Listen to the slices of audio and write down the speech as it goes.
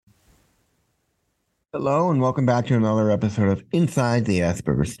Hello, and welcome back to another episode of Inside the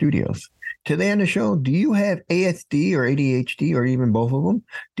Asperger Studios. Today on the show, do you have ASD or ADHD or even both of them?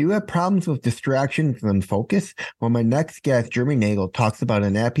 Do you have problems with distractions and focus? Well, my next guest, Jeremy Nagel, talks about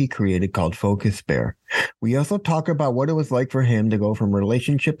an app he created called Focus Bear. We also talk about what it was like for him to go from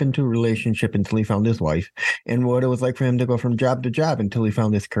relationship into relationship until he found his wife, and what it was like for him to go from job to job until he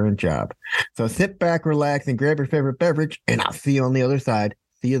found his current job. So sit back, relax, and grab your favorite beverage, and I'll see you on the other side.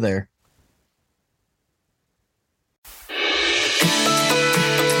 See you there.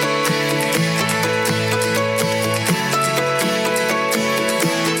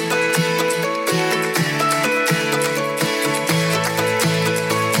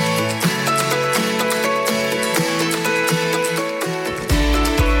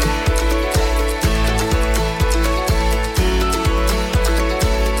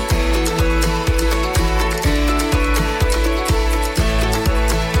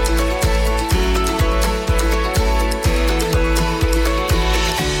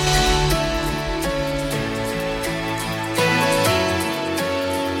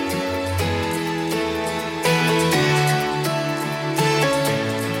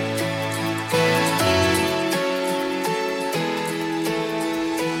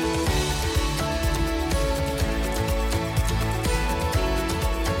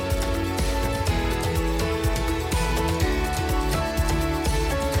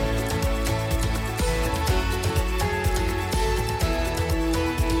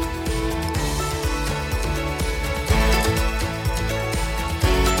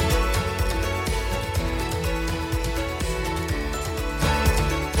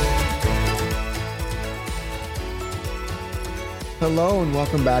 Hello and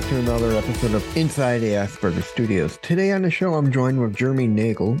welcome back to another episode of Inside the Asperger Studios. Today on the show, I'm joined with Jeremy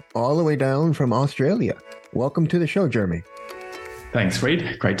Nagel, all the way down from Australia. Welcome to the show, Jeremy. Thanks,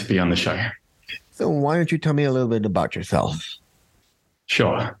 Reed. Great to be on the show. So why don't you tell me a little bit about yourself?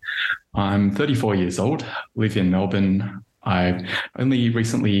 Sure. I'm 34 years old, live in Melbourne. I only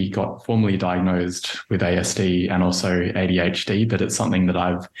recently got formally diagnosed with ASD and also ADHD, but it's something that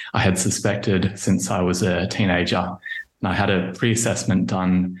I had suspected since I was a teenager. And I had a pre-assessment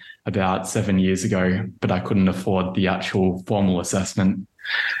done about 7 years ago, but I couldn't afford the actual formal assessment.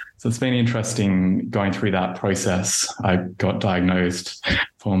 So it's been interesting going through that process. I got diagnosed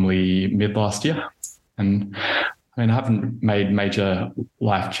formally mid last year. And I haven't made major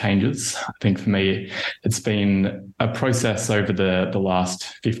life changes. I think for me, it's been a process over the last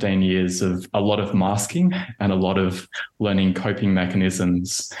 15 years of a lot of masking and a lot of learning coping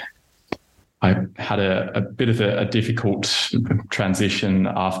mechanisms. I had a bit of a difficult transition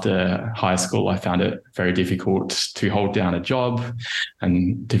after high school. I found it very difficult to hold down a job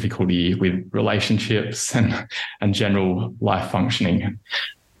and difficulty with relationships and general life functioning.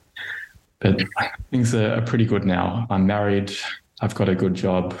 But things are pretty good now. I'm married, I've got a good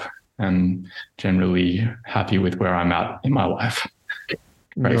job, and generally happy with where I'm at in my life.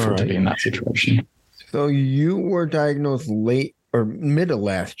 Grateful to be in that situation. So you were diagnosed late or mid of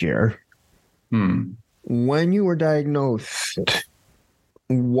last year. When you were diagnosed,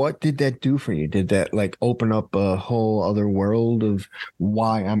 what did that do for you? Did that open up a whole other world of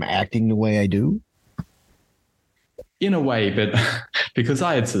why I'm acting the way I do? In a way, but because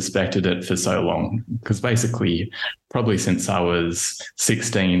I had suspected it for so long, because basically probably since I was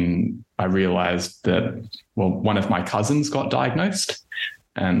 16, I realized that, one of my cousins got diagnosed,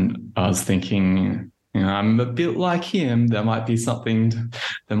 and I was thinking, I'm a bit like him. There might be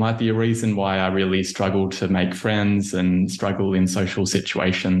a reason why I really struggle to make friends and struggle in social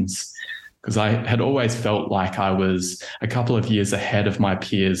situations, because I had always felt like I was a couple of years ahead of my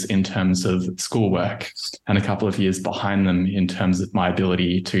peers in terms of schoolwork and a couple of years behind them in terms of my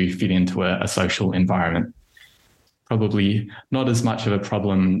ability to fit into a social environment. Probably not as much of a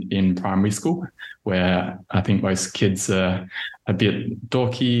problem in primary school, where I think most kids are a bit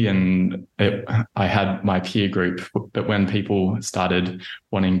dorky, and I had my peer group. But when people started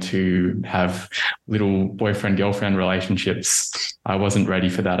wanting to have little boyfriend-girlfriend relationships, I wasn't ready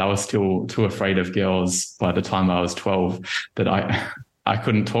for that. I was still too afraid of girls by the time I was 12 that I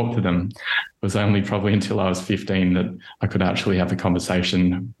couldn't talk to them. It was only probably until I was 15 that I could actually have a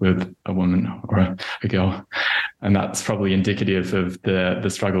conversation with a woman or a girl. And that's probably indicative of the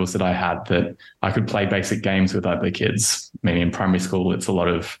struggles that I had, that I could play basic games with other kids. I mean, in primary school, it's a lot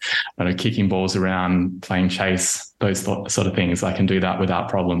of kicking balls around, playing chase, those sort of things. I can do that without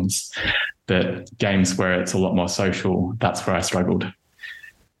problems. But games where it's a lot more social, that's where I struggled.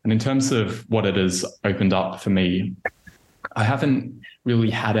 And in terms of what it has opened up for me, I haven't really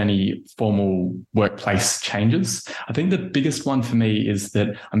had any formal workplace changes. I think the biggest one for me is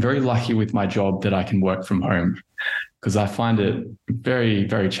that I'm very lucky with my job that I can work from home, because I find it very,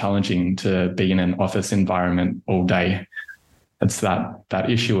 very challenging to be in an office environment all day. It's that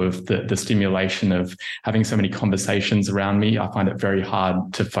issue of the stimulation of having so many conversations around me. I find it very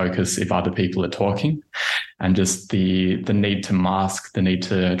hard to focus if other people are talking, and just the need to mask, the need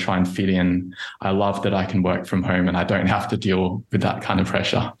to try and fit in. I love that I can work from home and I don't have to deal with that kind of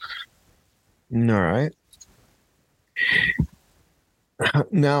pressure. All right.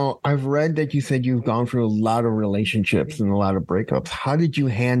 Now, I've read that you said you've gone through a lot of relationships and a lot of breakups. How did you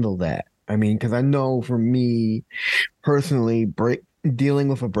handle that? I mean, because I know for me personally, dealing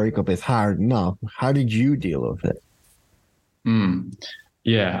with a breakup is hard enough. How did you deal with it?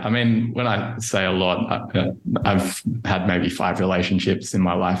 Yeah, I mean, when I say a lot, I've had maybe 5 relationships in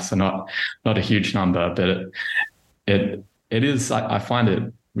my life, so not a huge number, but it is. I find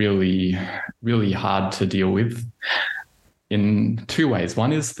it really, really hard to deal with in 2 ways.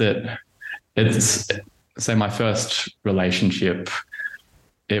 One is that it's, say, my first relationship.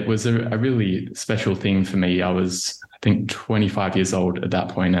 It was a really special thing for me. I was, I think, 25 years old at that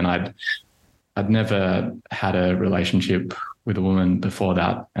point, and I'd never had a relationship with a woman before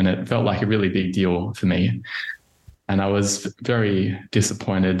that, and it felt like a really big deal for me. And I was very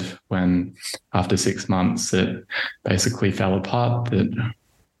disappointed when, after 6 months, it basically fell apart. That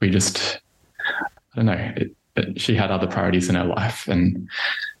we just, I don't know, she had other priorities in her life, and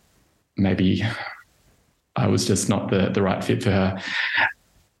maybe I was just not the right fit for her.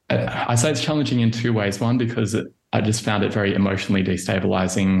 I say it's challenging in 2 ways. One, because I just found it very emotionally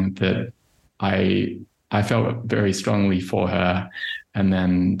destabilizing that I felt very strongly for her, and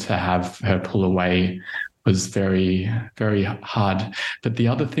then to have her pull away was very, very hard. But the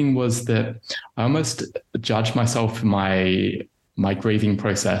other thing was that I almost judged myself for my grieving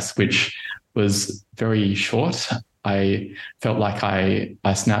process, which was very short. I felt like I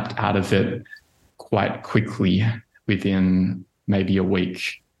snapped out of it quite quickly within maybe a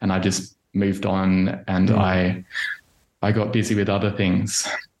week, and I just moved on, and I got busy with other things.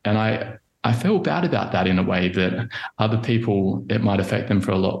 And I feel bad about that in a way, that other people, it might affect them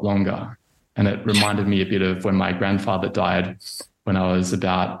for a lot longer. And it reminded me a bit of when my grandfather died when I was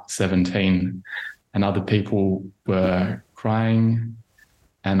about 17, and other people were crying,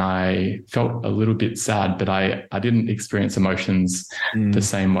 and I felt a little bit sad, but I didn't experience emotions the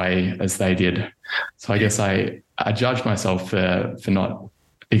same way as they did. So I guess I judged myself for not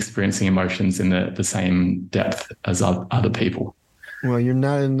experiencing emotions in the same depth as other people. Well, you're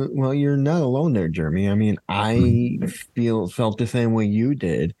not alone there, Jeremy. I mean, I felt the same way you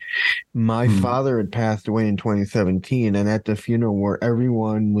did. My father had passed away in 2017, and at the funeral where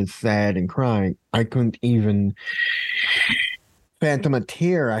everyone was sad and crying, I couldn't even phantom a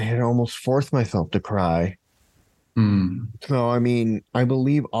tear. I had almost forced myself to cry. So, I mean, I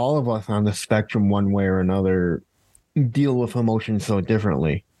believe all of us on the spectrum, one way or another, deal with emotions so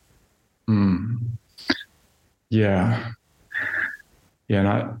differently. Yeah. Yeah,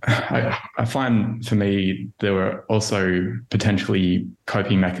 and I find for me there were also potentially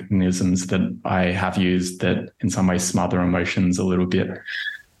coping mechanisms that I have used that in some ways smother emotions a little bit.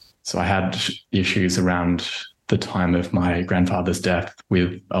 So I had issues around the time of my grandfather's death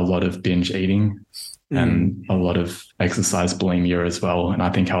with a lot of binge eating and a lot of exercise bulimia as well. And I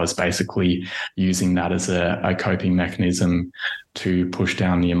think I was basically using that as a coping mechanism to push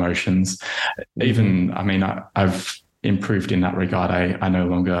down the emotions. Even, I mean, I've improved in that regard. I no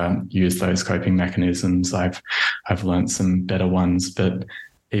longer use those coping mechanisms. I've learned some better ones, but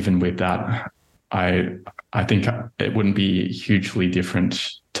even with that, I think it wouldn't be hugely different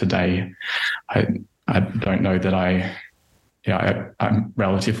today. I don't know that I'm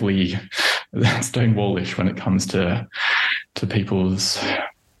relatively stonewallish when it comes to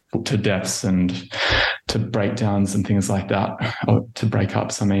deaths and to breakdowns and things like that, or to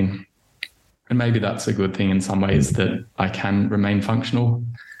breakups, I mean. And maybe that's a good thing in some ways, that I can remain functional,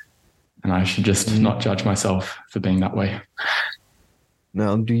 and I should just not judge myself for being that way.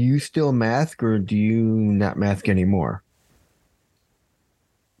 Now, do you still mask, or do you not mask anymore?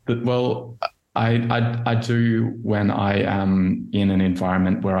 Well, I do when I am in an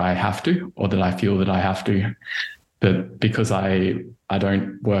environment where I have to, or that I feel that I have to. But because I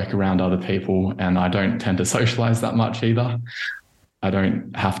don't work around other people, and I don't tend to socialize that much either, I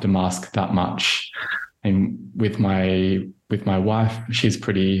don't have to mask that much. And with my wife, she's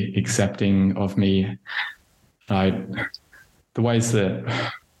pretty accepting of me. The ways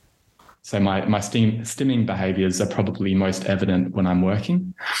that, so my stimming behaviors are probably most evident when I'm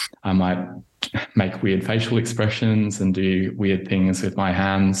working. I might make weird facial expressions and do weird things with my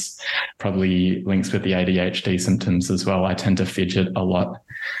hands. Probably links with the ADHD symptoms as well. I tend to fidget a lot.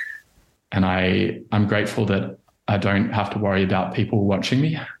 And I'm grateful that I don't have to worry about people watching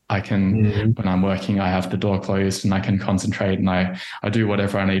me. I can, when I'm working, I have the door closed and I can concentrate, and I do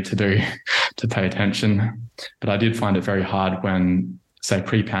whatever I need to do to pay attention. But I did find it very hard when, say,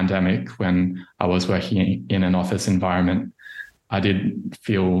 pre-pandemic, when I was working in an office environment. I did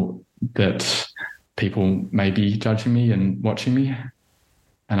feel that people may be judging me and watching me,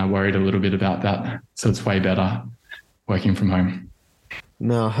 and I worried a little bit about that. So it's way better working from home.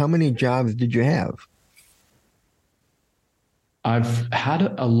 Now, how many jobs did you have? I've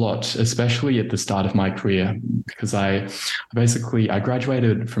had a lot, especially at the start of my career, because I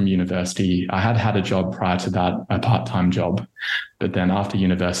graduated from university. I had a job prior to that, a part-time job. But then after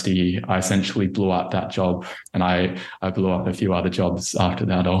university, I essentially blew up that job, and I blew up a few other jobs after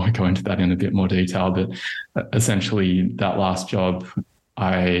that. I'll go into that in a bit more detail. But essentially that last job,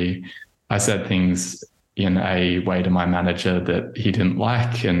 I said things in a way to my manager that he didn't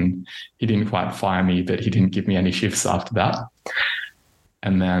like, and he didn't quite fire me, but he didn't give me any shifts after that.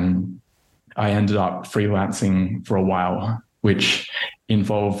 And then I ended up freelancing for a while, which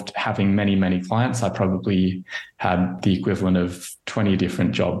involved having many, many clients. I probably had the equivalent of 20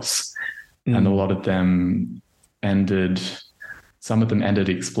 different jobs, and a lot of them ended. Some of them ended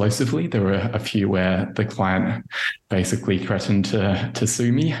explosively. There were a few where the client basically threatened to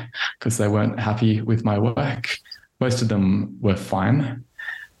sue me because they weren't happy with my work. Most of them were fine,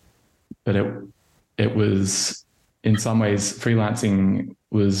 but it was, in some ways, freelancing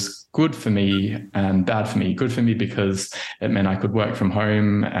was good for me and bad for me. Good for me because it meant I could work from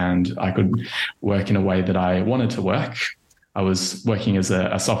home and I could work in a way that I wanted to work. I was working as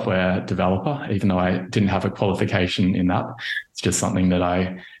a software developer, even though I didn't have a qualification in that. It's just something that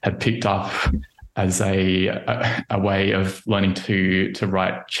I had picked up as a way of learning to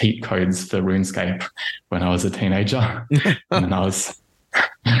write cheat codes for RuneScape when I was a teenager. And I was,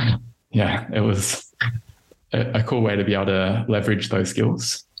 it was a cool way to be able to leverage those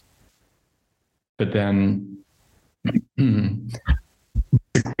skills. But then,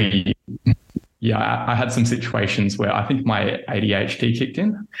 I had some situations where I think my ADHD kicked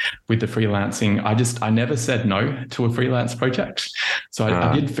in with the freelancing. I never said no to a freelance project. So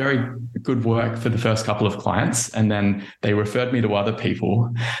I did very good work for the first couple of clients, and then they referred me to other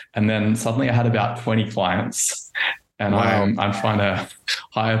people. And then suddenly I had about 20 clients, and I'm trying to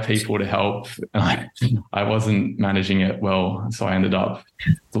hire people to help. I wasn't managing it well. So I ended up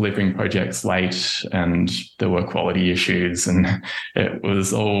delivering projects late, and there were quality issues, and it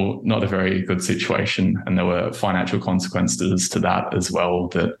was all not a very good situation. And there were financial consequences to that as well,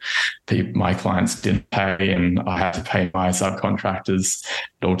 that my clients didn't pay and I had to pay my subcontractors.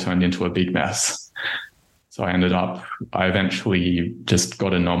 It all turned into a big mess. So I eventually just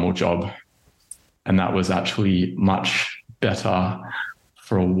got a normal job. And that was actually much better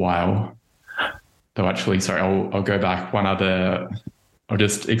for a while. Though actually, sorry, I'll go back. I'll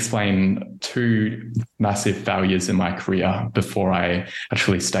just explain two massive failures in my career before I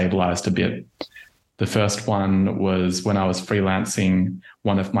actually stabilized a bit. The first one was when I was freelancing,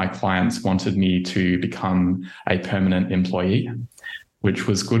 one of my clients wanted me to become a permanent employee, which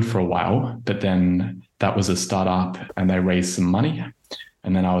was good for a while, but then that was a startup and they raised some money.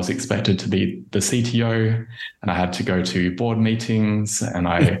 And then I was expected to be the CTO, and I had to go to board meetings, and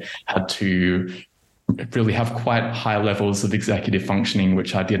I had to really have quite high levels of executive functioning,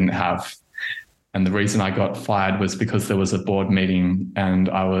 which I didn't have. And the reason I got fired was because there was a board meeting and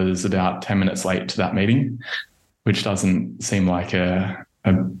I was about 10 minutes late to that meeting, which doesn't seem like a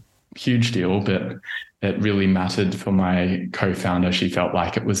huge deal, but it really mattered for my co-founder. She felt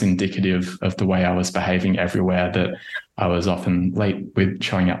like it was indicative of the way I was behaving everywhere, that I was often late with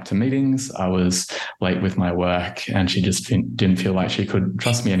showing up to meetings. I was late with my work, and she just didn't feel like she could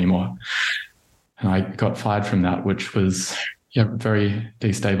trust me anymore. And I got fired from that, which was very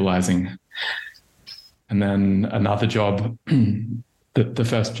destabilizing. And then another job, the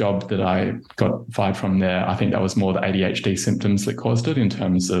first job that I got fired from there, I think that was more the ADHD symptoms that caused it, in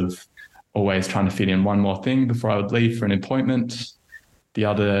terms of always trying to fit in one more thing before I would leave for an appointment. The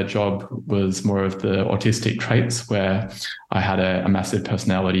other job was more of the autistic traits, where I had a massive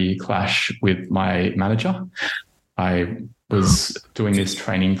personality clash with my manager. I was doing this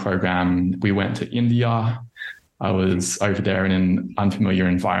training program. We went to India. I was over there in an unfamiliar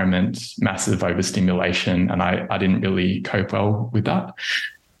environment, massive overstimulation, and I didn't really cope well with that.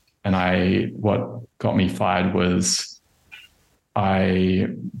 And what got me fired was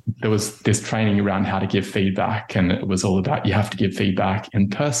there was this training around how to give feedback, and it was all about you have to give feedback in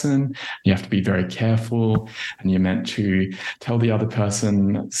person. You have to be very careful, and you're meant to tell the other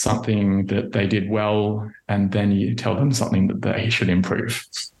person something that they did well, and then you tell them something that they should improve.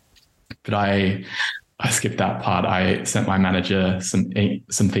 But I skipped that part. I sent my manager some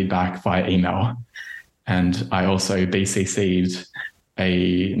feedback via email, and I also BCC'd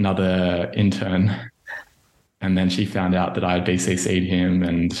another intern. And then she found out that I had BCC'd him,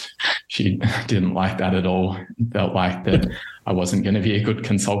 and she didn't like that at all. Felt like that I wasn't going to be a good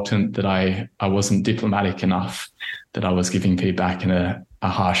consultant, that I wasn't diplomatic enough, that I was giving feedback in a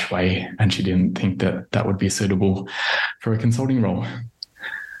harsh way, and she didn't think that that would be suitable for a consulting role.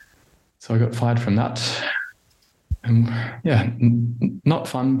 So I got fired from that. And yeah, not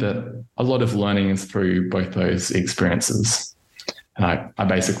fun, but a lot of learnings through both those experiences. And I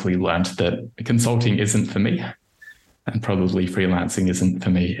basically learned that consulting isn't for me, and probably freelancing isn't for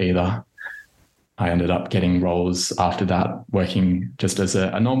me either. I ended up getting roles after that, working just as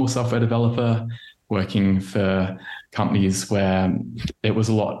a normal software developer, working for companies where it was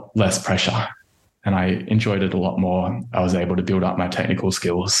a lot less pressure, and I enjoyed it a lot more. I was able to build up my technical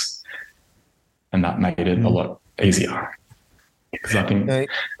skills, and that made it a lot easier. Because I think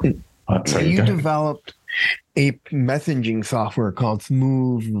you developed a messaging software called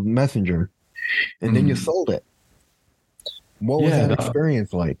Smooth Messenger, and then you sold it. What was that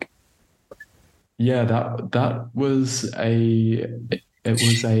experience like? Yeah, that was a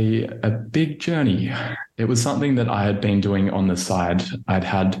big journey. It was something that I had been doing on the side. I'd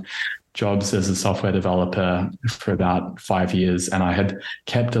had jobs as a software developer for about 5 years, and I had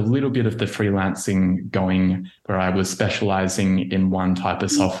kept a little bit of the freelancing going, where I was specializing in one type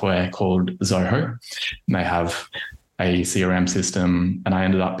of software called Zoho. And they have a CRM system, and I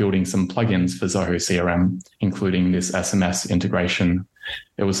ended up building some plugins for Zoho CRM, including this SMS integration.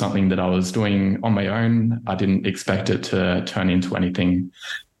 It was something that I was doing on my own. I didn't expect it to turn into anything,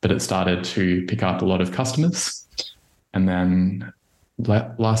 but it started to pick up a lot of customers. And then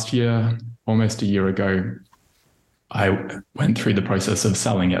last year, almost a year ago, I went through the process of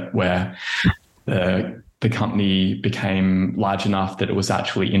selling it, where the company became large enough that it was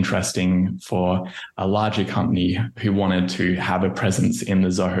actually interesting for a larger company who wanted to have a presence in the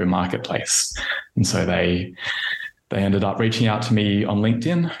Zoho marketplace. And so they ended up reaching out to me on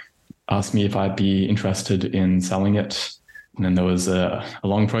LinkedIn, asked me if I'd be interested in selling it. And then there was a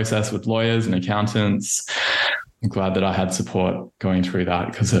long process with lawyers and accountants. I'm glad that I had support going through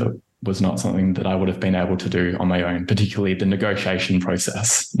that, because it was not something that I would have been able to do on my own, particularly the negotiation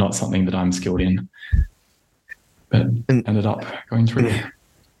process, not something that I'm skilled in, but ended up going through.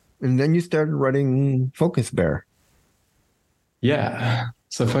 And then you started running Focus Bear. Yeah.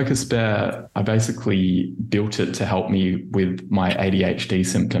 So Focus Bear, I basically built it to help me with my ADHD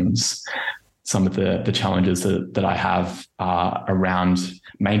symptoms. Some of the challenges that I have are around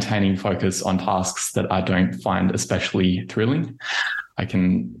maintaining focus on tasks that I don't find especially thrilling. I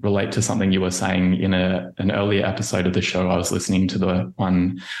can relate to something you were saying in an earlier episode of the show. I was listening to the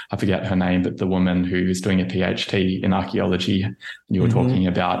one, I forget her name, but the woman who's doing a PhD in archaeology. You were talking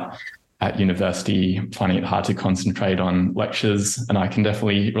about at university finding it hard to concentrate on lectures, and I can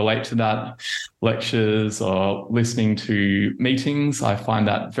definitely relate to that. Lectures or listening to meetings, I find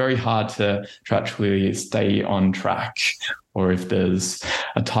that very hard to actually stay on track. Or if there's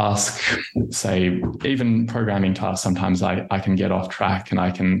a task, say even programming tasks, sometimes I can get off track, and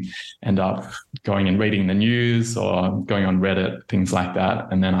I can end up going and reading the news or going on Reddit, things like that.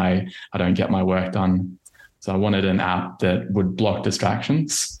 And then I don't get my work done. So I wanted an app that would block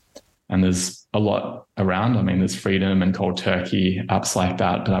distractions. And there's a lot around. I mean, there's Freedom and Cold Turkey, apps like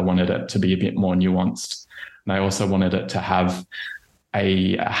that, but I wanted it to be a bit more nuanced. And I also wanted it to have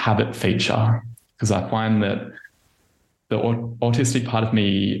a habit feature, because I find that the autistic part of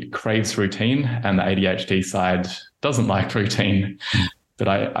me craves routine, and the ADHD side doesn't like routine. But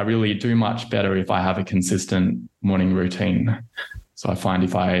I really do much better if I have a consistent morning routine. So I find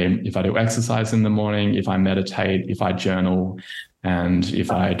if I do exercise in the morning, if I meditate, if I journal, and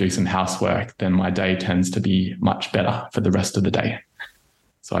if I do some housework, then my day tends to be much better for the rest of the day.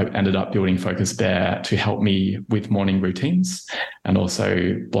 So I ended up building Focus Bear to help me with morning routines and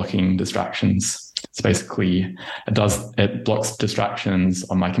also blocking distractions. So basically it blocks distractions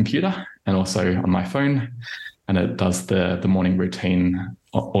on my computer and also on my phone. And it does the morning routine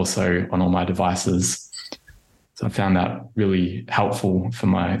also on all my devices. So I found that really helpful for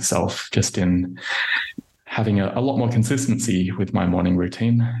myself, just in having a lot more consistency with my morning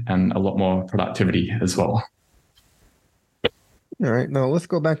routine and a lot more productivity as well. All right. Now let's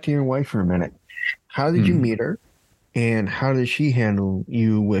go back to your wife for a minute. How did you meet her? And how does she handle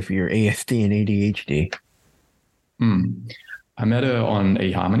you with your ASD and ADHD? I met her on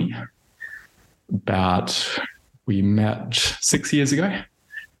eHarmony we met 6 years ago,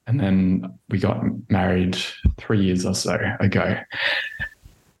 and then we got married 3 years or so ago.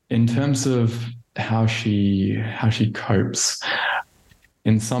 In terms of how she copes,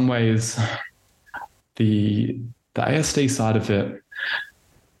 in some ways, the ASD side of it,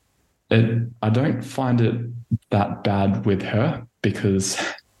 I don't find it that bad with her because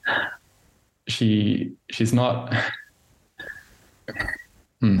she's not,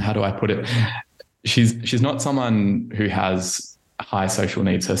 how do I put it? She's not someone who has high social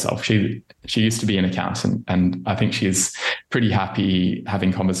needs herself. She used to be an accountant, and I think she's pretty happy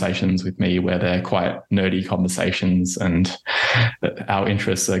having conversations with me where they're quite nerdy conversations, and our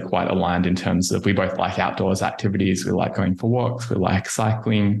interests are quite aligned in terms of we both like outdoors activities. We like going for walks. We like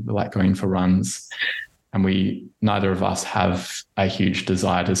cycling. We like going for runs. And neither of us have a huge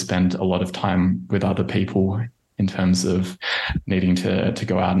desire to spend a lot of time with other people in terms of needing to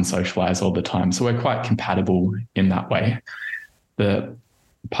go out and socialize all the time. So we're quite compatible in that way. The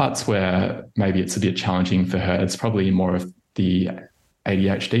parts where maybe it's a bit challenging for her, it's probably more of the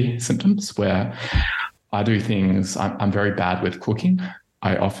ADHD symptoms where I do things, I'm very bad with cooking.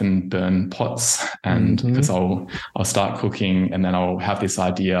 I often burn pots, and because I'll start cooking and then I'll have this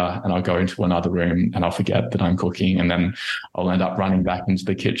idea and I'll go into another room and I'll forget that I'm cooking, and then I'll end up running back into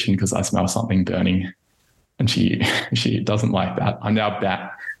the kitchen because I smell something burning. And she doesn't like that. I'm now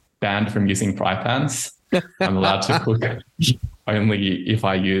banned from using fry pans. I'm allowed to cook only if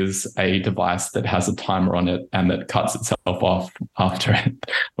I use a device that has a timer on it and that cuts itself off after it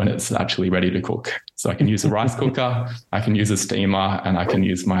when it's actually ready to cook. So I can use a rice cooker, I can use a steamer, and I can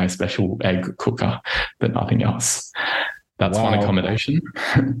use my special egg cooker, but nothing else. That's one accommodation.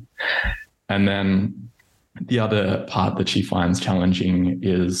 And then the other part that she finds challenging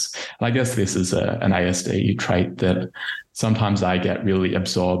is, and I guess this is an ASD trait, that sometimes I get really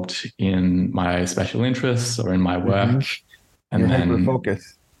absorbed in my special interests or in my work. And then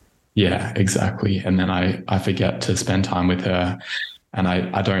hyper-focus. Yeah, exactly. And then I forget to spend time with her, and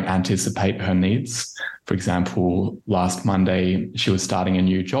I don't anticipate her needs. For example, last Monday, she was starting a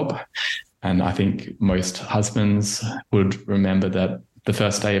new job. And I think most husbands would remember that the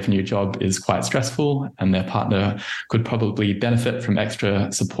first day of a new job is quite stressful, and their partner could probably benefit from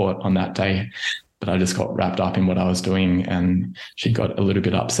extra support on that day. But I just got wrapped up in what I was doing, and she got a little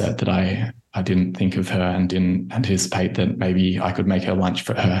bit upset that I didn't think of her and didn't anticipate that maybe I could make her lunch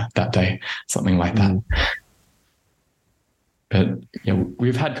for her that day, something like that. But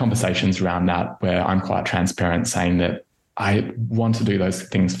we've had conversations around that where I'm quite transparent, saying that I want to do those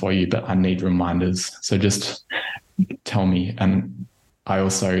things for you, but I need reminders. So just tell me. And I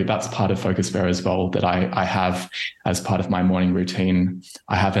also, that's part of Focus Fair as well, that I have as part of my morning routine.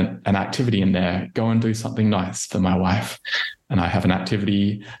 I have an activity in there, go and do something nice for my wife. And I have an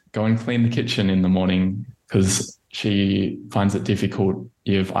activity, go and clean the kitchen in the morning, because she finds it difficult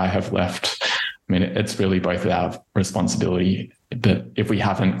if I have left. I mean, it's really both our responsibility. But if we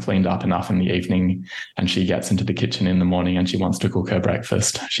haven't cleaned up enough in the evening and she gets into the kitchen in the morning and she wants to cook her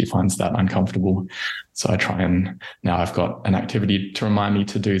breakfast, she finds that uncomfortable. So I try, and now I've got an activity to remind me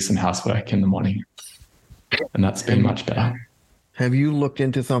to do some housework in the morning. And that's been much better. Have you looked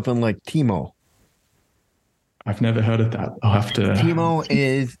into something like Timo? I've never heard of that. I'll have to. Timo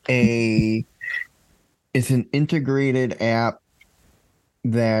is it's an integrated app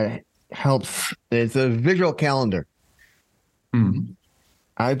that helps. It's a visual calendar.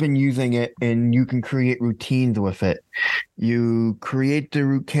 I've been using it, and you can create routines with it. You create the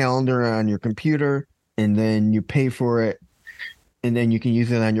root calendar on your computer, and then you pay for it, and then you can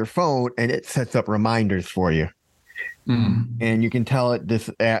use it on your phone, and it sets up reminders for you. And you can tell it this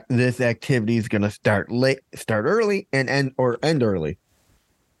activity is going to start early, and end early.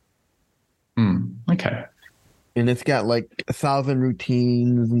 Okay. And it's got like 1,000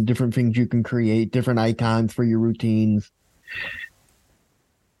 routines and different things you can create, different icons for your routines.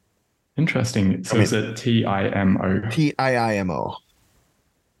 Interesting. So is it TIMO? TIIMO.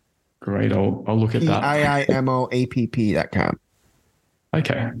 Great. I'll look at that. TIIMOAPP.com.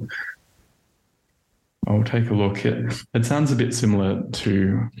 Okay. I'll take a look. It sounds a bit similar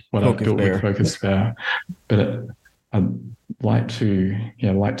to what I've built with Focus Fair, but I'd like to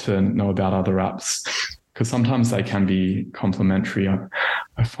know about other apps, because sometimes they can be complementary.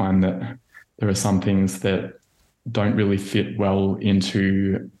 I find that there are some things that don't really fit well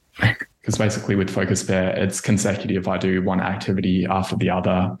into, because basically with Focus Fair, it's consecutive. I do one activity after the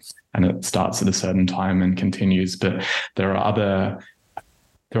other, and it starts at a certain time and continues. But there are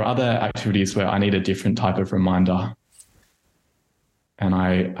other activities where I need a different type of reminder. And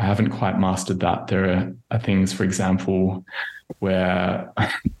I haven't quite mastered that. There are things, for example, where,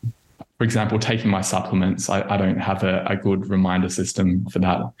 for example, taking my supplements, I don't have a good reminder system for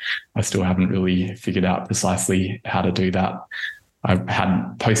that. I still haven't really figured out precisely how to do that. I've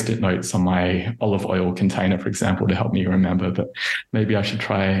had Post-it notes on my olive oil container, for example, to help me remember, but maybe I should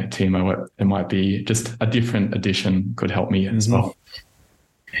try Timo. It might be just a different addition could help me as well.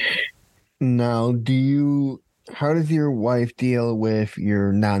 Now, how does your wife deal with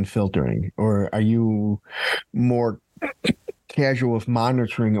your non-filtering? Or are you more casual with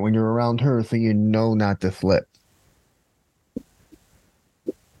monitoring it when you're around her so you know not to slip?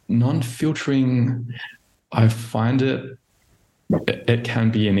 Non-filtering, I find it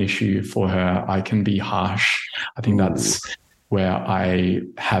can be an issue for her. I can be harsh. I think that's where I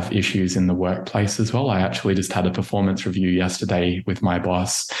have issues in the workplace as well. I actually just had a performance review yesterday with my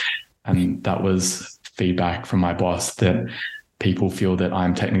boss, and that was feedback from my boss that people feel that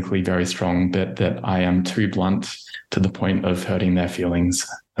I'm technically very strong, but that I am too blunt to the point of hurting their feelings.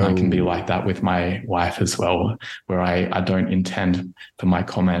 And I can be like that with my wife as well, where I don't intend for my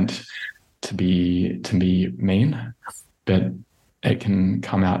comment to be mean, but it can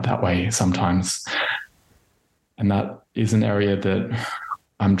come out that way sometimes. And that is an area that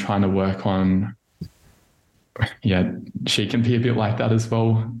I'm trying to work on. Yeah, she can be a bit like that as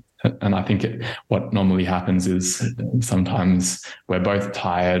well. And I think what normally happens is sometimes we're both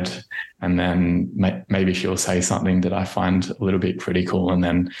tired, and then maybe she'll say something that I find a little bit critical, and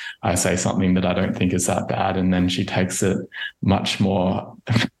then I say something that I don't think is that bad, and then she takes it much more.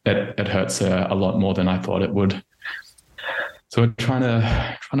 It hurts her a lot more than I thought it would. So we're trying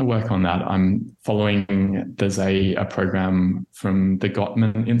to work on that. I'm following, there's a program from the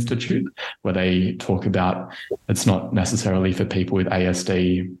Gottman Institute where they talk about, it's not necessarily for people with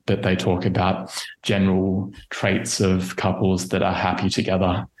ASD, but they talk about general traits of couples that are happy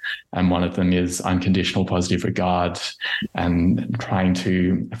together. And one of them is unconditional positive regard, and trying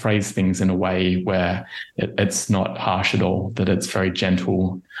to phrase things in a way where it's not harsh at all, that it's very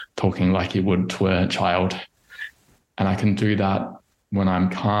gentle, talking like you would to a child. And I can do that when I'm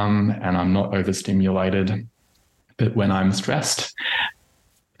calm and I'm not overstimulated. But when I'm stressed,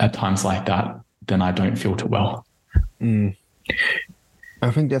 at times like that, then I don't feel too well. I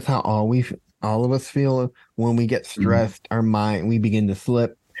think that's how all of us feel when we get stressed. Our mind, we begin to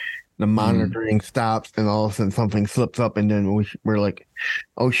slip. The monitoring stops, and all of a sudden something slips up, and then we're like,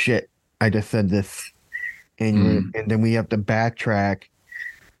 "Oh shit, I just said this," and then we have to backtrack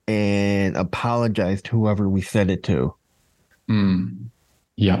and apologize to whoever we said it to.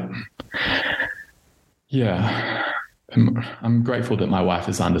 Yeah. I'm grateful that my wife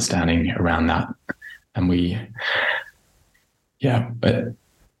is understanding around that. And but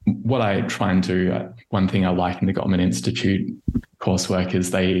what I try and do, one thing I like in the Gottman Institute coursework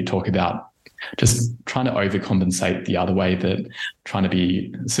is they talk about just trying to overcompensate the other way, that trying to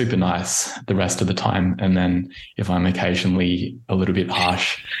be super nice the rest of the time. And then if I'm occasionally a little bit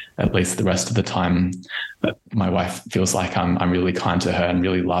harsh, at least the rest of the time, my wife feels like I'm really kind to her and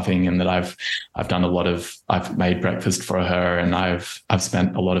really loving, and that I've made breakfast for her, and I've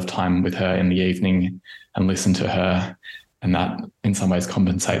spent a lot of time with her in the evening and listened to her, and that in some ways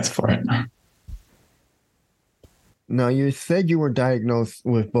compensates for it. Now, you said you were diagnosed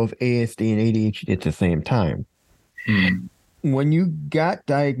with both ASD and ADHD at the same time. When you got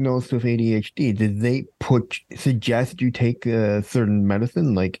diagnosed with ADHD, did they suggest you take a certain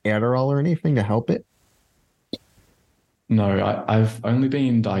medicine like Adderall or anything to help it? No, I've only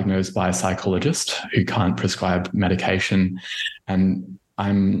been diagnosed by a psychologist who can't prescribe medication. And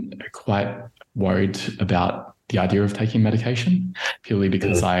I'm quite worried about the idea of taking medication, purely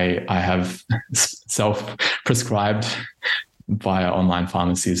because I have self-prescribed via online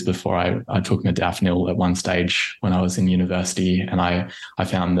pharmacies before I took modafinil at one stage when I was in university, and I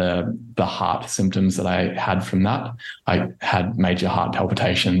found the heart symptoms that I had from that. I had major heart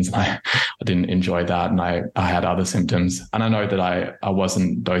palpitations. I didn't enjoy that, and I had other symptoms. And I know that I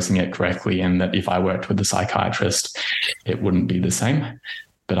wasn't dosing it correctly, and that if I worked with a psychiatrist, it wouldn't be the same.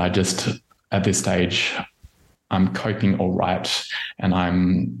 But I just, at this stage, I'm coping all right, and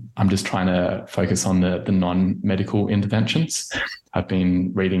I'm just trying to focus on the non-medical interventions. I've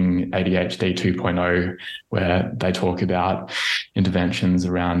been reading ADHD 2.0, where they talk about interventions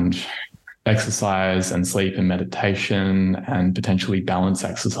around exercise and sleep and meditation, and potentially balance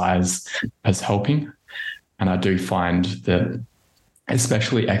exercise as helping. And I do find that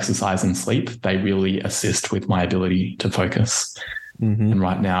especially exercise and sleep, they really assist with my ability to focus. And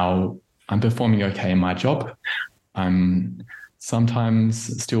right now, I'm performing okay in my job. I'm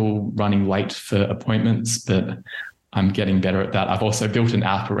sometimes still running late for appointments, but I'm getting better at that. I've also built an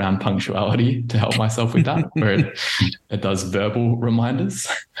app around punctuality to help myself with that, where it does verbal reminders,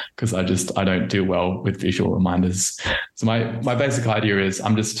 because I don't do well with visual reminders. So my basic idea is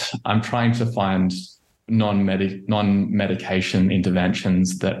I'm trying to find non-medication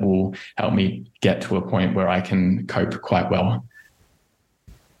interventions that will help me get to a point where I can cope quite well.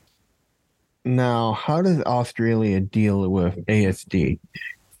 Now, how does Australia deal with ASD?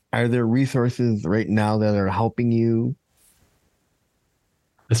 Are there resources right now that are helping you?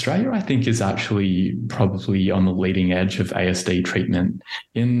 Australia, I think, is actually probably on the leading edge of ASD treatment.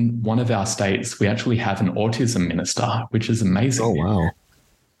 In one of our states, we actually have an autism minister, which is amazing. Oh, wow.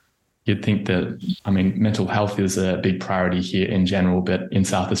 You'd think that, mental health is a big priority here in general, but in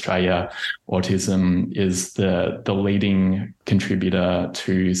South Australia, autism is the leading contributor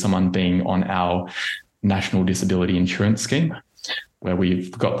to someone being on our National Disability Insurance Scheme, where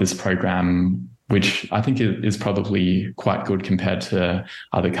we've got this program, which I think is probably quite good compared to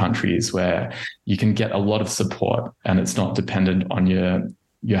other countries, where you can get a lot of support and it's not dependent on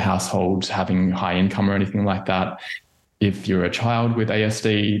your household having high income or anything like that. If you're a child with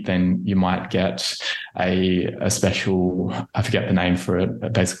ASD, then you might get a special, I forget the name for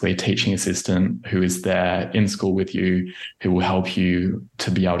it, basically a teaching assistant who is there in school with you, who will help you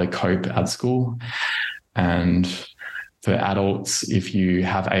to be able to cope at school. And for adults, if you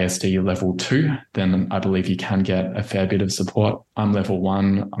have ASD level 2, then I believe you can get a fair bit of support. I'm level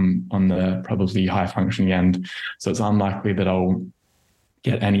 1. I'm on the probably high functioning end. So it's unlikely that I'll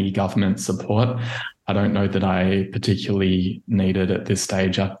get any government support. I don't know that I particularly need it at this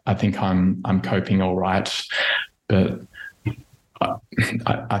stage. I think I'm coping all right. But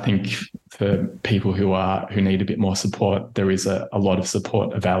I think for people who need a bit more support, there is a lot of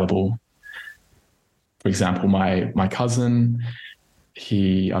support available. For example, my cousin,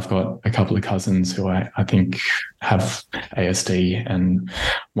 I've got a couple of cousins who I think have ASD, and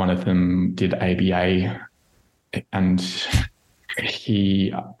one of them did ABA, and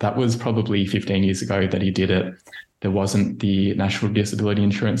that was probably 15 years ago that he did it. There wasn't the National Disability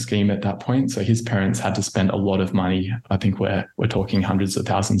Insurance Scheme at that point, so his parents had to spend a lot of money. I think we're talking hundreds of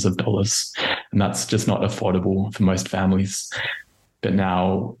thousands of dollars, and that's just not affordable for most families. But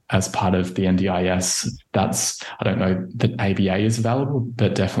now, as part of the NDIS, I don't know that ABA is available,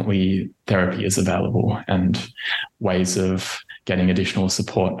 but definitely therapy is available, and ways of getting additional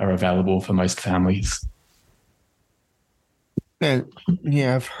support are available for most families. And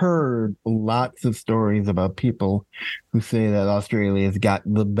yeah, I've heard lots of stories about people who say that Australia's got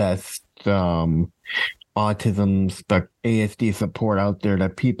the best autism ASD support out there,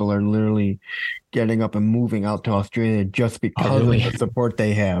 that people are literally getting up and moving out to Australia just because of the support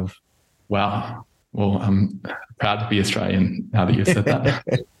they have. Wow. Well, I'm proud to be Australian now that you've said that.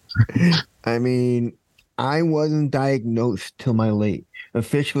 I wasn't diagnosed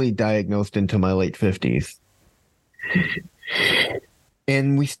officially diagnosed until my late 50s.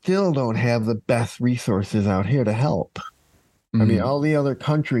 And we still don't have the best resources out here to help. Mm. All the other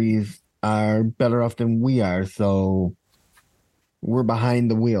countries are better off than we are, so we're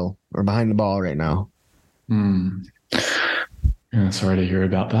behind the wheel. We're behind the ball right now. Yeah, sorry to hear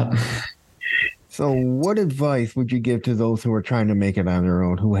about that. So what advice would you give to those who are trying to make it on their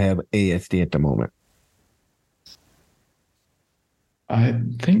own, who have ASD at the moment? I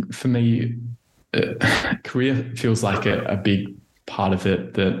think for me, career feels like a big part of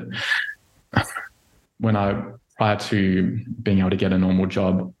it. That prior to being able to get a normal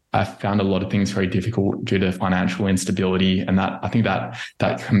job, I found a lot of things very difficult due to financial instability, and I think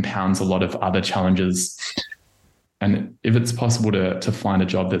that compounds a lot of other challenges. And if it's possible to find a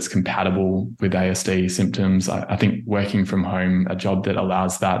job that's compatible with ASD symptoms, I think working from home, a job that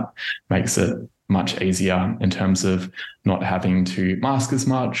allows that, makes it much easier in terms of not having to mask as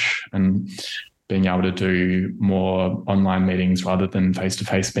much and being able to do more online meetings rather than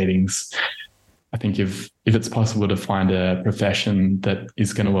face-to-face meetings. I think if it's possible to find a profession that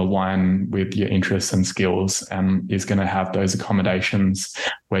is going to align with your interests and skills and is going to have those accommodations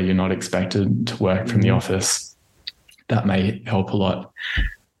where you're not expected to work from the office, that may help a lot.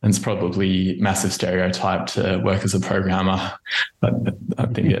 And it's probably massive stereotype to work as a programmer, but I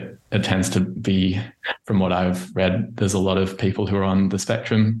think it tends to be, from what I've read, there's a lot of people who are on the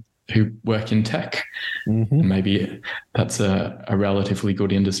spectrum who work in tech. Mm-hmm. And maybe that's a relatively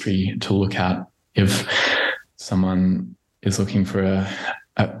good industry to look at if someone is looking for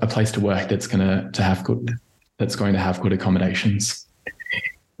a place to work that's going to have good accommodations.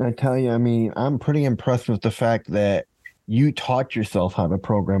 I tell you, I'm pretty impressed with the fact that you taught yourself how to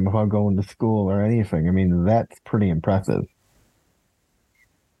program without going to school or anything. That's pretty impressive.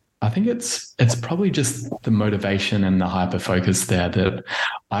 I think it's probably just the motivation and the hyper focus there that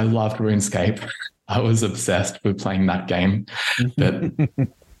I loved RuneScape. I was obsessed with playing that game, but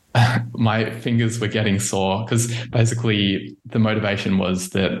my fingers were getting sore because basically the motivation was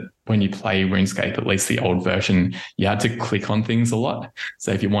that when you play RuneScape, at least the old version, you had to click on things a lot.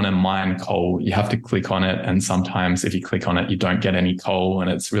 So if you want to mine coal, you have to click on it. And sometimes if you click on it, you don't get any coal and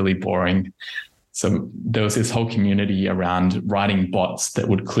it's really boring. So there was this whole community around writing bots that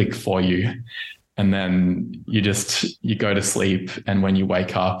would click for you. And then you go to sleep. And when you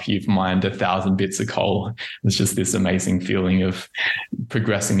wake up, you've mined 1,000 bits of coal. It's just this amazing feeling of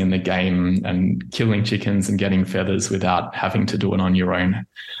progressing in the game and killing chickens and getting feathers without having to do it on your own.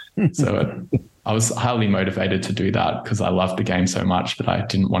 So I was highly motivated to do that because I loved the game so much that I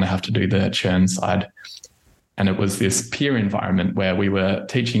didn't want to have to do the churn side. And it was this peer environment where we were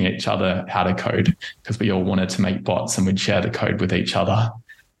teaching each other how to code because we all wanted to make bots and we'd share the code with each other.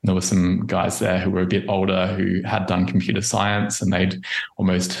 There were some guys there who were a bit older who had done computer science and they'd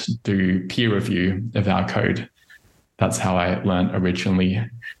almost do peer review of our code. That's how I learned originally.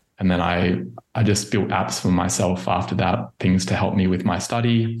 And then I just built apps for myself after that, things to help me with my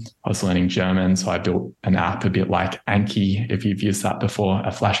study. I was learning German, so I built an app a bit like Anki, if you've used that before, a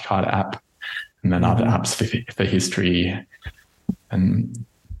flashcard app, and then other apps for history. And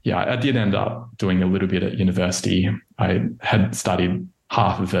yeah, I did end up doing a little bit at university. I had studied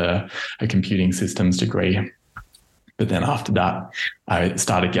half of a computing systems degree. But then after that, I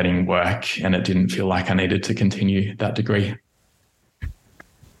started getting work and it didn't feel like I needed to continue that degree.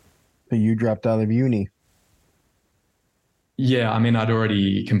 So you dropped out of uni? Yeah, I mean, I'd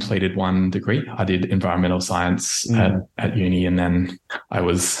already completed one degree. I did environmental science at uni, and then I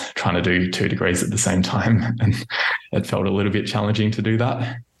was trying to do 2 degrees at the same time. And it felt a little bit challenging to do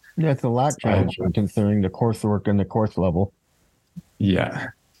that. Yeah, it's a lot challenging considering the coursework and the course level. Yeah.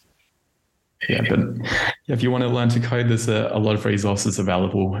 Yeah, but if you want to learn to code, there's a lot of resources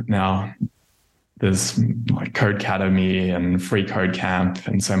available now. There's like Codecademy and Free Code Camp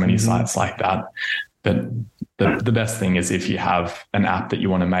and so many sites like that. But the best thing is if you have an app that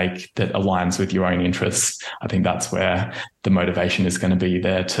you want to make that aligns with your own interests. I think that's where the motivation is going to be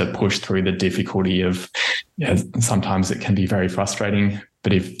there to push through the difficulty of, sometimes it can be very frustrating,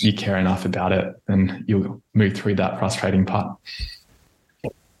 but if you care enough about it, then you'll move through that frustrating part.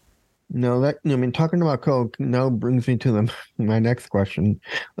 No, talking about code now brings me to my next question.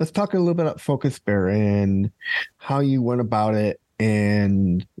 Let's talk a little bit about FocusBear and how you went about it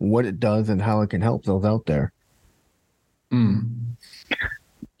and what it does and how it can help those out there.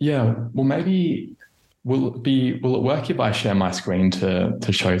 Yeah, well, maybe will it work if I share my screen to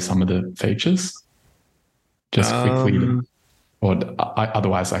show some of the features just quickly, or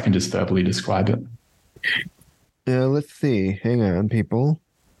otherwise I can just verbally describe it. Yeah, let's see. Hang on, people.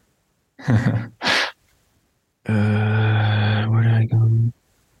 Where did I go?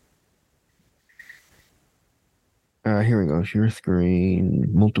 Here we go. Share screen,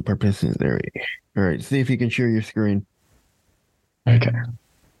 multiple participants. There we go. All right, see if you can share your screen. Okay.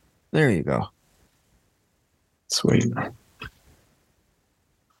 There you go. Sweet.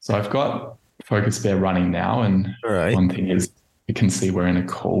 So I've got FocusBear running now, and one thing is you can see we're in a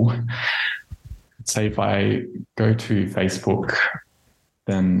call. Say if I go to Facebook,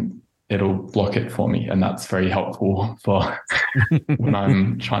 then it'll block it for me. And that's very helpful for when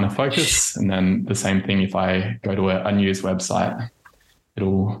I'm trying to focus. And then the same thing, if I go to a news website,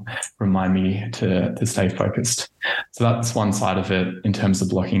 it'll remind me to stay focused. So that's one side of it in terms of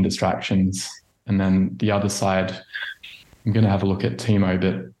blocking distractions. And then the other side, I'm going to have a look at Timo,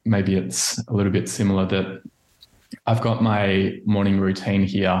 but maybe it's a little bit similar that I've got my morning routine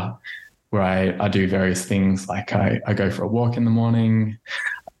here where I do various things. Like I go for a walk in the morning.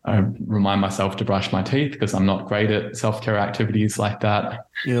 I remind myself to brush my teeth because I'm not great at self-care activities like that.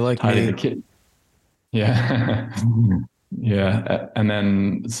 You're like me. The kid. Yeah. Yeah. And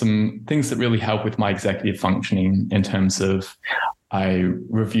then some things that really help with my executive functioning in terms of I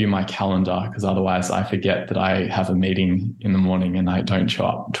review my calendar because otherwise I forget that I have a meeting in the morning and I don't show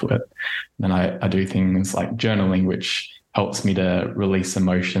up to it. Then I do things like journaling, which helps me to release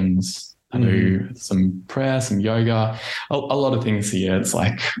emotions. I do some prayer, some yoga, a lot of things here. It's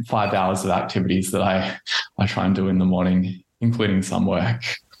like 5 hours of activities that I try and do in the morning, including some work.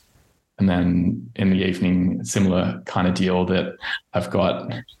 And then in the evening, similar kind of deal that I've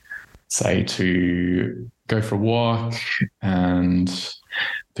got, say, to go for a walk and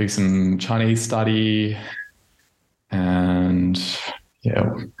do some Chinese study and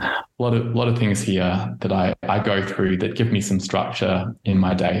a lot of things here that I go through that give me some structure in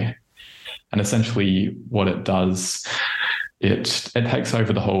my day. And essentially what it does it takes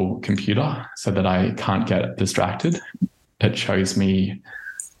over the whole computer so that I can't get distracted. It shows me,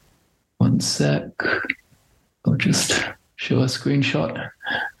 one sec, I'll just show a screenshot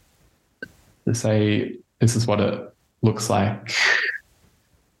to say this is what it looks like.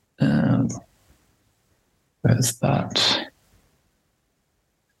 Where's that?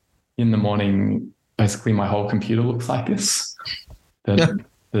 In the morning, basically my whole computer looks like this.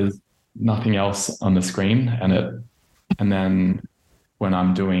 There's nothing else on the screen, and then when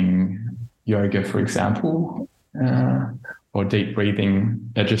I'm doing yoga, for example, or deep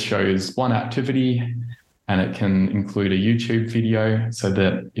breathing, it just shows one activity, and it can include a YouTube video so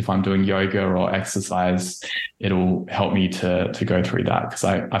that if I'm doing yoga or exercise, it'll help me to go through that. Because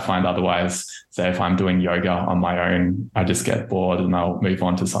I find otherwise, say if I'm doing yoga on my own, I just get bored and I'll move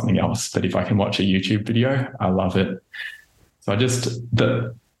on to something else. But if I can watch a YouTube video, I love it. So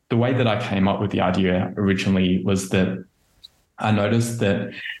the way that I came up with the idea originally was that I noticed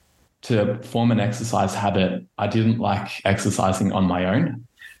that to form an exercise habit, I didn't like exercising on my own,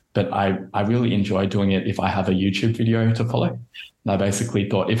 but I really enjoy doing it if I have a YouTube video to follow. And I basically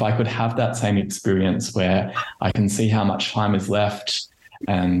thought if I could have that same experience where I can see how much time is left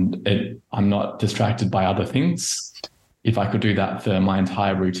and I'm not distracted by other things, if I could do that for my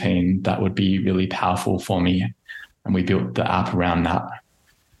entire routine, that would be really powerful for me. And we built the app around that.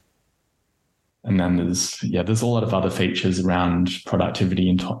 And then there's a lot of other features around productivity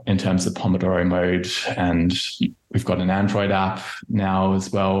in terms of Pomodoro mode. And we've got an Android app now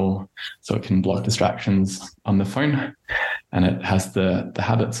as well, so it can block distractions on the phone. And it has the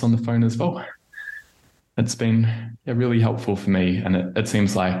habits on the phone as well. It's been really helpful for me. And it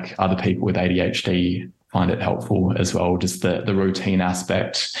seems like other people with ADHD find it helpful as well. Just the routine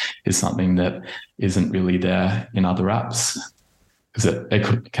aspect is something that isn't really there in other apps. Because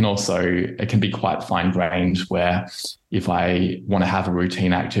it can be quite fine-grained, where if I want to have a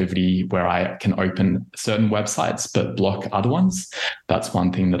routine activity where I can open certain websites but block other ones, that's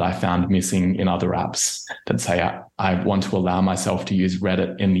one thing that I found missing in other apps that say I want to allow myself to use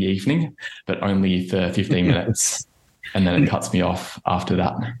Reddit in the evening, but only for 15 minutes, and then it cuts me off after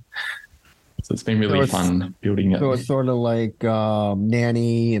that. So it's been really fun building it. So it's sort of like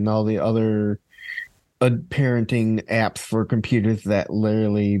Nanny and all the other parenting apps for computers that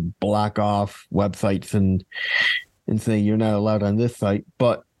literally block off websites and say you're not allowed on this site,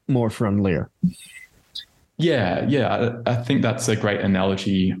 but more friendlier. Yeah. I think that's a great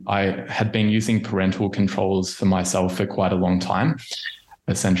analogy. I had been using parental controls for myself for quite a long time.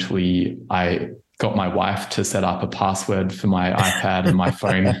 Essentially, I got my wife to set up a password for my iPad and my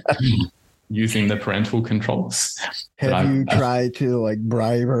phone using the parental controls. Have you tried to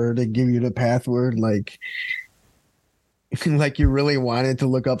bribe her to give you the password? Like you really wanted to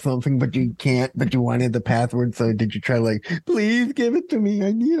look up something, but you can't, but you wanted the password. So did you try please give it to me?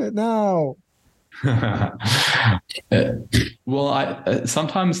 I need it now. Well,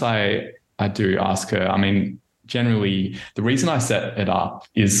 sometimes I do ask her. I mean, generally the reason I set it up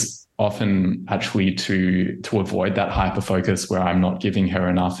is often actually to avoid that hyper focus where I'm not giving her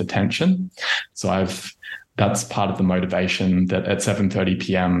enough attention. So that's part of the motivation that at 7:30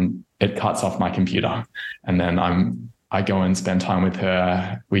 p.m. it cuts off my computer, and then I go and spend time with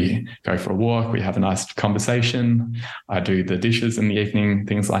her. We go for a walk, we have a nice conversation. I do the dishes in the evening,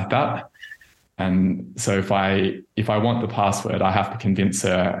 things like that. And so if I want the password, I have to convince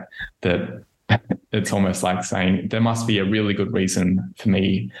her that it's almost like saying there must be a really good reason for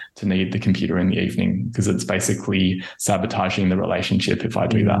me to need the computer in the evening, because it's basically sabotaging the relationship if I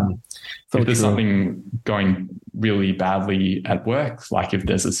do that. So if there's something going really badly at work, like if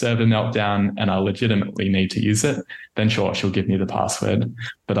there's a server meltdown and I legitimately need to use it, then sure, she'll give me the password.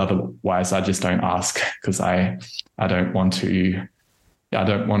 But otherwise, I just don't ask, because I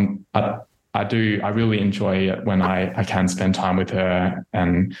really enjoy it when I can spend time with her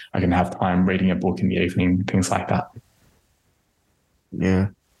and I can have time reading a book in the evening, things like that. Yeah.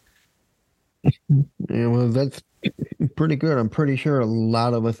 Yeah, well, that's pretty good. I'm pretty sure a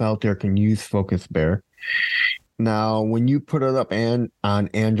lot of us out there can use Focus Bear. Now, when you put it up on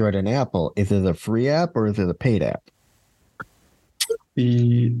Android and Apple, is it a free app or is it a paid app?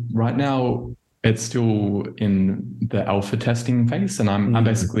 Right now, it's still in the alpha testing phase, and I'm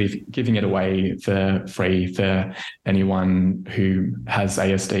basically giving it away for free for anyone who has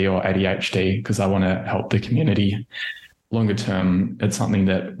ASD or ADHD, because I want to help the community. Longer term, it's something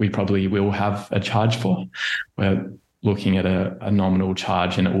that we probably will have a charge for, where looking at a nominal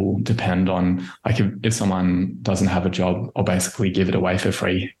charge, and it will depend on, like, if someone doesn't have a job, I'll basically give it away for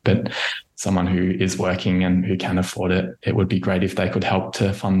free. But someone who is working and who can afford it, it would be great if they could help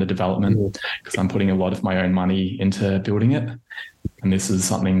to fund the development, because I'm putting a lot of my own money into building it. And this is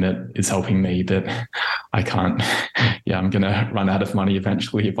something that is helping me that I can't, I'm going to run out of money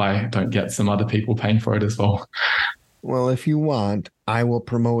eventually if I don't get some other people paying for it as well. Well, if you want, I will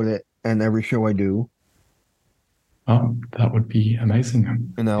promote it in every show I do. Oh, that would be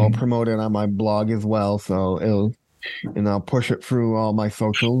amazing. And I'll promote it on my blog as well. So I'll push it through all my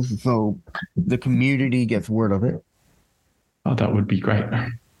socials so the community gets word of it. Oh, that would be great.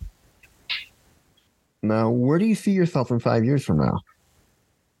 Now, where do you see yourself in 5 years from now?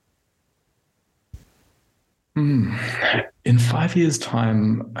 In 5 years'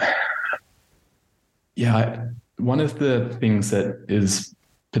 time, one of the things that is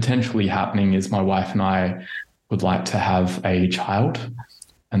potentially happening is my wife and I would like to have a child.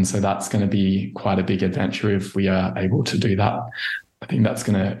 And so that's going to be quite a big adventure if we are able to do that. I think that's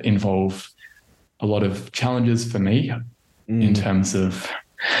going to involve a lot of challenges for me in terms of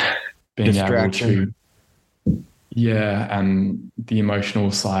being able to, and the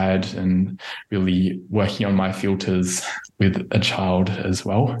emotional side, and really working on my filters with a child as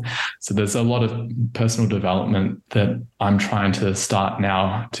well. So there's a lot of personal development that I'm trying to start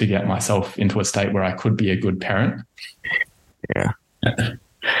now to get myself into a state where I could be a good parent. Yeah.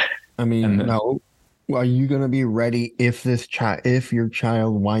 I mean, now, are you going to be ready if your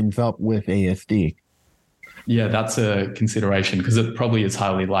child winds up with ASD? Yeah, that's a consideration, because it probably is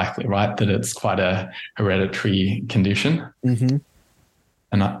highly likely, right, that it's quite a hereditary condition. Mm-hmm.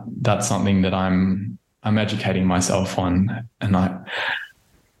 And that's something that I'm educating myself on. And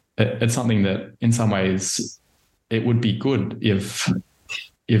it's something that in some ways it would be good if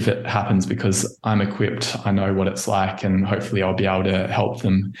it happens, because I'm equipped, I know what it's like, and hopefully I'll be able to help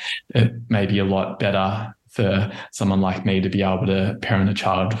them. It may be a lot better for someone like me to be able to parent a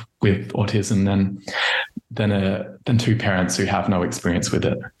child with autism than two parents who have no experience with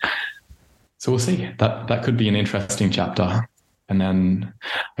it. So we'll see. That could be an interesting chapter. And then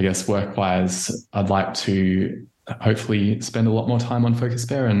I guess work-wise, I'd like to hopefully spend a lot more time on Focus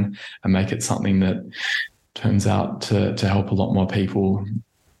Bear and make it something that turns out to help a lot more people.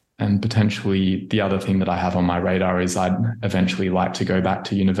 And potentially the other thing that I have on my radar is I'd eventually like to go back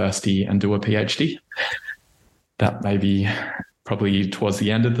to university and do a PhD. That may be probably towards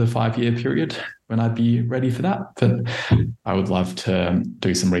the end of the 5-year period when I'd be ready for that. But I would love to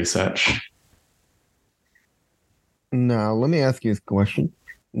do some research. Now, let me ask you this question.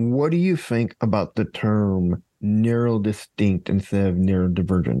 What do you think about the term neurodistinct instead of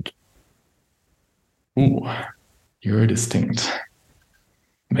neurodivergent? Ooh, neurodistinct.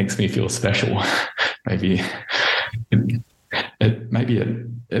 Makes me feel special. Maybe it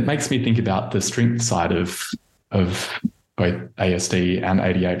makes me think about the strength side of both ASD and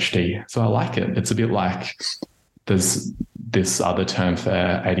ADHD. So I like it. It's a bit like there's this other term for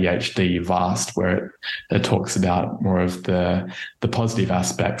ADHD, VAST, where it talks about more of the positive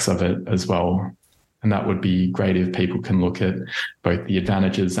aspects of it as well. And that would be great if people can look at both the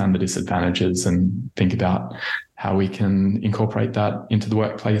advantages and the disadvantages and think about how we can incorporate that into the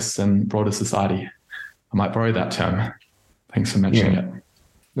workplace and broader society. I might borrow that term. Thanks for mentioning it.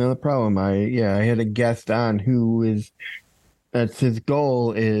 No problem. I had a guest on that's his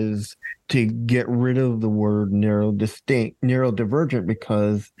goal is to get rid of the word neurodivergent,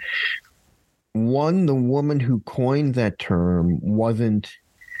 because one, the woman who coined that term wasn't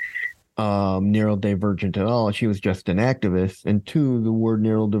neurodivergent at all. She was just an activist. And two, the word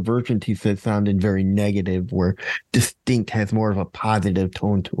neurodivergent, he said, sounded very negative, where distinct has more of a positive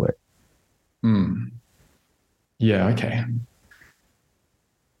tone to it. Yeah, okay.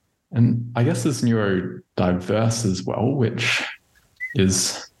 And I guess there's neurodiverse as well, which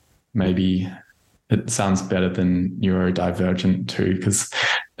is maybe, it sounds better than neurodivergent too, because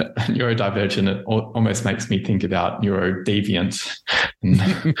neurodivergent, it almost makes me think about neurodeviant.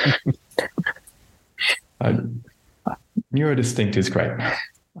 Neurodistinct is great.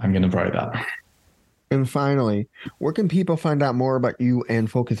 I'm going to borrow that. And finally, where can people find out more about you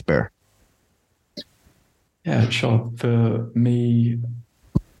and Focus Bear? Yeah, sure. For me,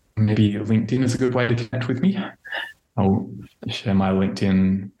 maybe LinkedIn is a good way to connect with me. I'll share my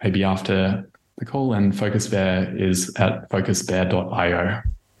LinkedIn maybe after the call, and Focus Bear is at focusbear.io.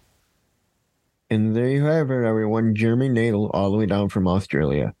 And there you have it, everyone. Jeremy Nadel, all the way down from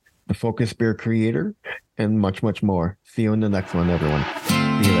Australia, the Focus Bear creator, and much, much more. See you in the next one, everyone. See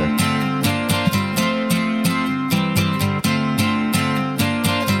you there.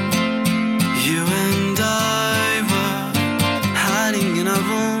 You and I were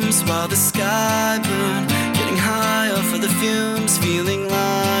fumes, feeling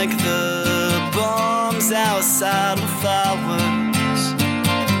like the bombs outside were flowers.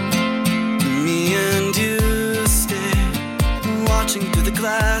 Me and you stay, watching through the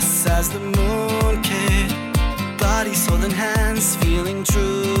glass as the moon came. Bodies holding hands, feeling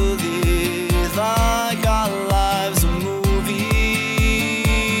truly like our lives are movies.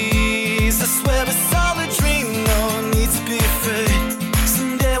 I swear it's all a dream, no need to be afraid.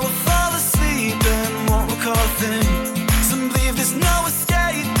 Someday we'll fall asleep and won't recall a thing. Some believe there's no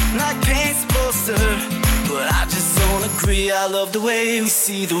escape, like paint's poster. But I just don't agree, I love the way we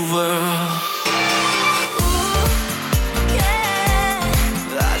see the world.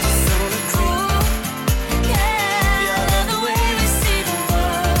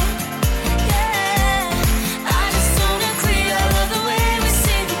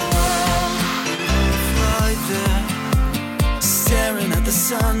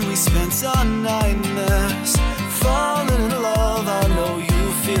 Sun, we spent our nightmares falling in love. I know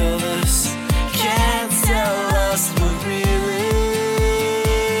you feel this. Can't tell us what real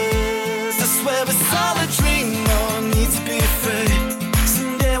is. I swear it's all a dream, no need to be afraid.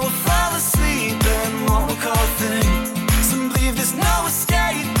 Someday we'll fall asleep and won't recall a thing. Some believe there's no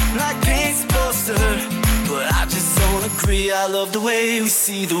escape, like paint's poster. But I just don't agree, I love the way we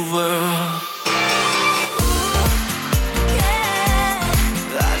see the world.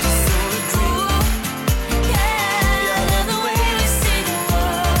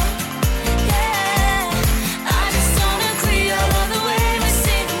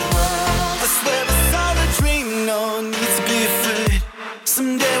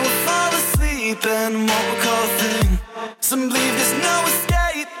 Someday we'll fall asleep and won't recall a thing. Some believe there's no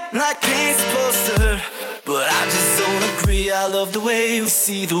escape, like paint's poster. But I just don't agree, I love the way we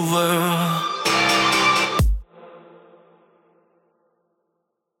see the world.